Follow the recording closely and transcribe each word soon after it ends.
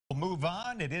move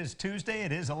on. It is Tuesday,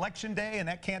 it is Election Day, and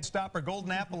that can't stop our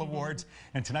Golden Apple Awards.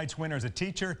 And tonight's winner is a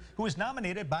teacher who was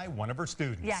nominated by one of her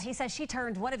students. Yeah, he says she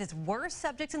turned one of his worst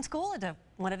subjects in school into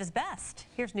one of his best.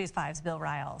 Here's News 5's Bill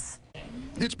Riles.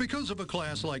 It's because of a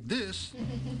class like this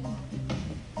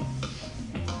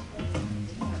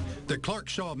that Clark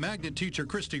Shaw Magnet teacher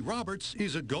Christy Roberts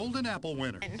is a Golden Apple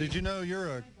winner. Did you know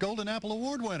you're a Golden Apple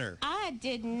Award winner? I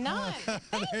did not.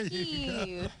 Thank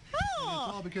you. It's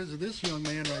all because of this young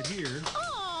man right here.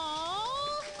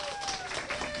 Oh,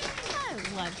 I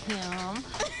love him.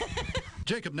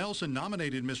 Jacob Nelson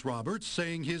nominated Miss Roberts,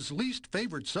 saying his least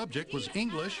favorite subject was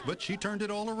English, but she turned it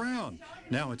all around.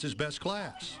 Now it's his best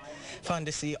class. Fun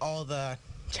to see all the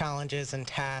challenges and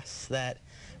tasks that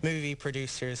movie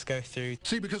producers go through.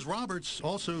 See, because Roberts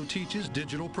also teaches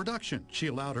digital production. She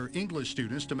allowed her English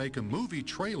students to make a movie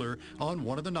trailer on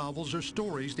one of the novels or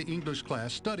stories the English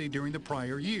class studied during the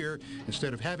prior year,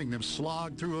 instead of having them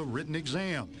slog through a written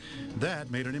exam.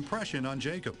 That made an impression on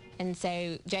Jacob. And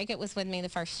so Jacob was with me the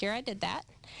first year I did that.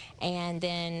 And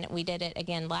then we did it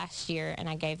again last year, and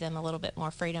I gave them a little bit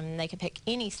more freedom, and they could pick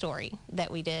any story that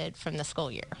we did from the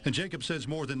school year. And Jacob says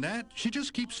more than that, she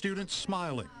just keeps students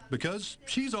smiling, because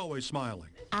she's always smiling.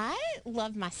 I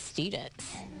love my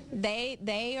students.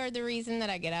 They are the reason that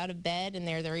I get out of bed, and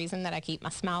they're the reason that I keep my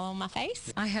smile on my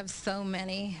face. I have so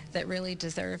many that really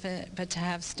deserve it, but to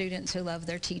have students who love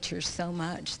their teachers so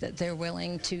much that they're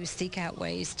willing to seek out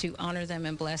ways to honor them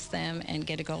and bless them and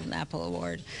get a Golden Apple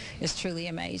Award is truly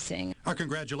amazing. Our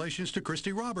congratulations to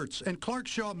Christy Roberts and Clark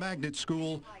Shaw Magnet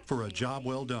School for a job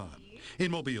well done.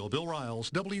 In Mobile, Bill Riles,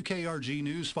 WKRG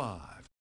News 5.